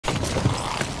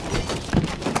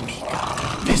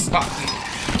Fuck you.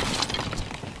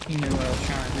 He knew what I was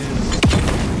trying to do.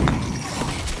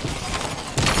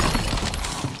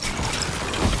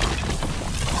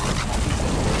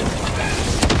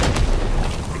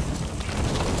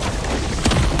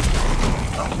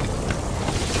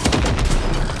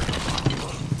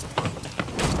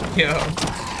 Yo.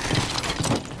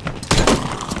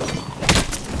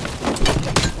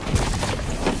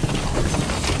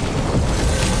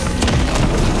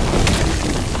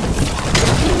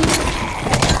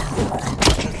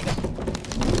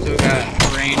 Still got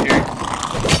Ranger.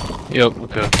 Yep,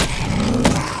 okay.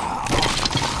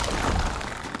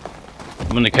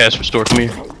 I'm gonna cast Restore. Come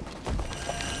here.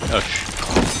 Oh,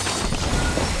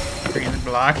 Bringing the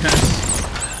blockness.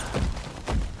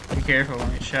 Be careful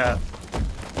when you shot.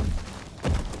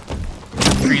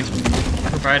 Green's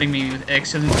providing me with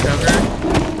excellent cover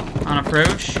on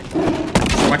approach.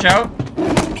 Watch out!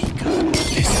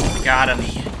 Got him.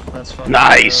 Let's fucking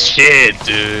nice go. shit,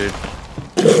 dude.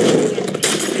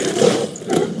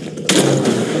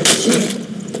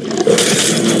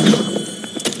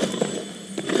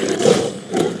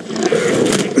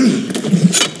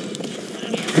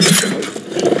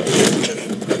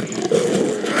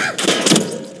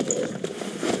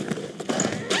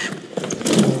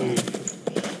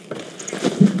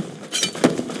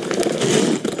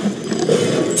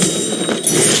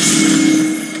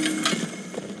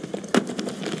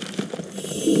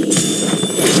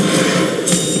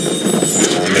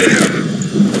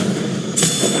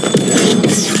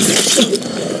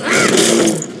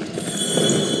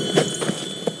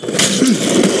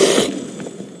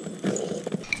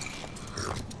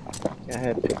 I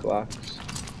had big blocks.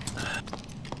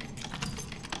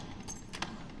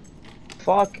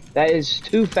 Fuck, that is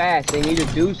too fast. They need to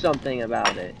do something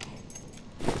about it.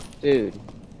 Dude.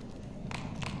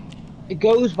 It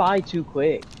goes by too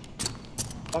quick.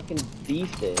 Fucking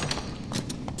beefed it.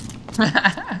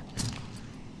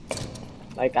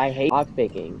 Like, I hate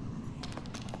lockpicking.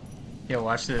 Yo,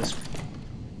 watch this.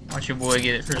 Watch your boy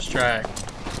get it first try.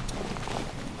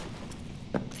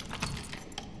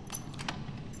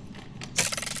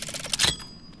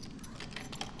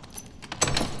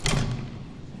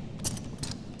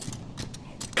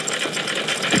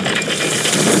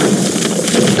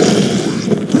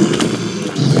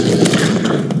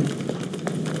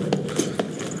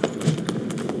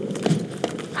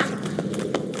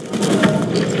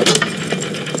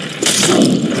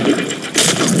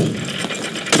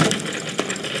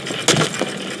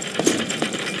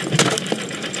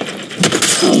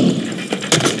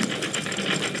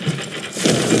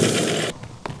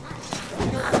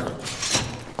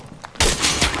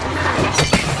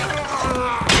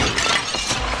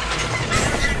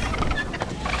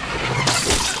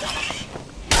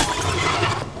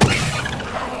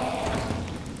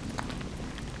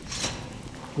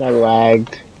 I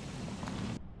lagged.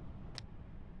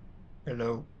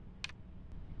 Hello.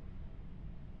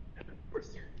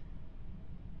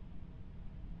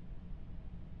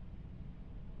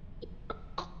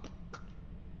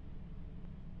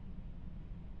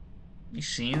 You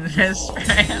seen this,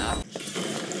 man?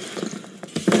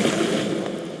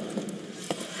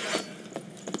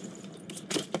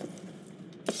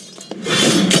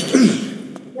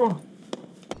 Whoa.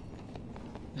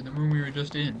 In the room we were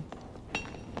just in.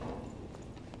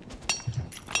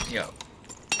 Yo.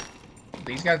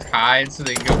 These guys hide so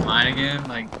they can go mine again?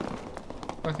 Like,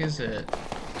 fuck is it?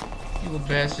 You little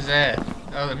bastard's at?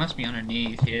 Oh, they must be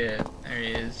underneath. Yeah, there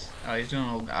he is. Oh, he's doing a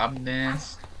little goblin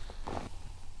dance.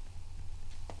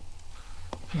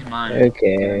 He's mine.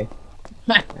 Okay.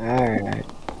 Alright.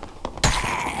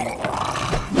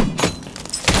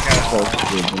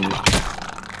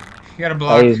 You gotta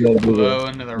block he's gonna do below this.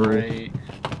 and to the right.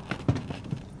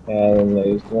 Yeah, then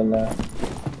there's one now.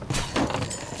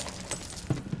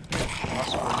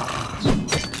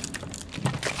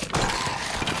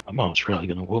 My mom's really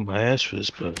gonna whoop my ass for this,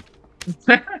 but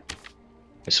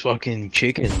this fucking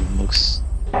chicken looks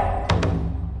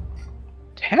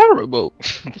terrible.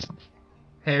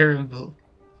 Terrible.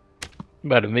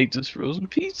 I'm about to make this frozen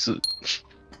pizza.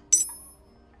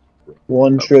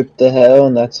 One trip to hell,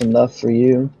 and that's enough for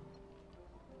you.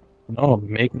 No,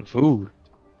 I'm making food.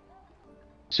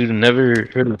 So you've never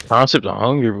heard of the concept of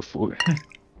hunger before.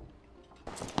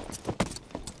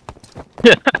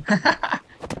 Yeah,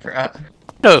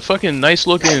 fucking nice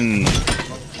looking.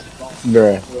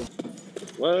 Bruh.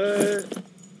 What?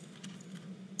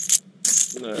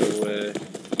 No way. I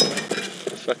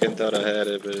fucking thought I had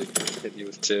it, but it hit you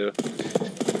with two.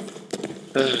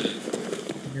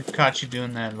 I caught you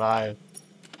doing that live.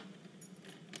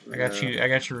 I got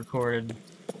you recorded.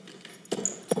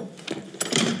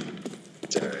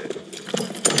 It's alright.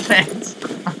 Thanks.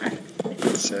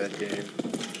 Sad game.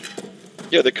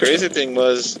 Yo, the crazy thing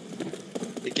was,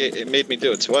 it made me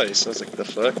do it twice. I was like, the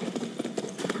fuck?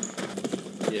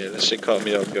 Yeah, that shit caught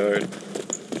me off guard.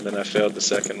 And then I failed the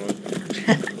second one.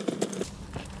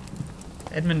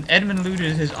 Edmund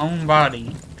looted his own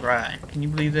body dry. Can you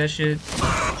believe that shit?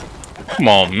 Come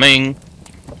on, man.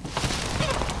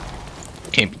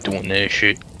 Can't be doing that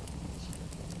shit.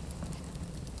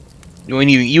 You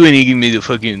ain't even give me the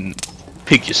fucking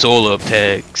pick your soul up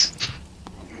tags.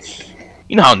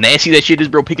 You know how nasty that shit is,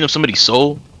 bro? Picking up somebody's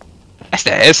soul? That's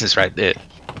the essence right there.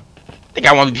 Think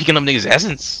I want to be picking up niggas'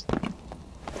 essence?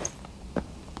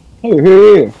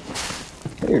 Here.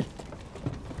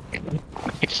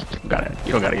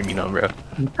 You don't gotta give me none, bro.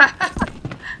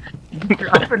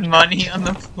 Dropping money on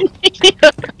the floor.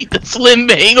 The slim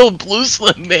bangle, blue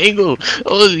slim bangle.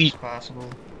 Holy Possible.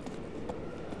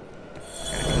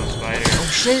 Gotta kill a spider. Oh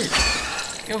shit!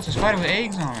 Yo, it's a spider with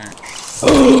eggs on it.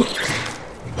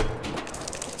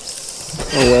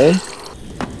 No way.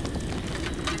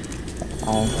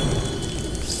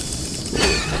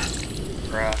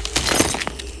 Bruh.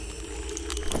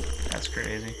 That's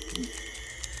crazy.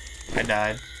 I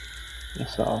died.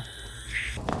 That's all.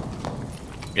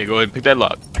 Yeah, go ahead and pick that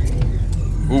lock.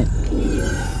 Ooh.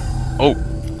 Oh.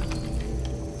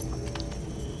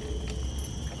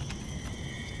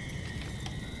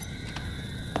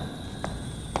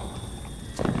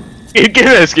 Get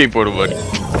that skateboard, buddy.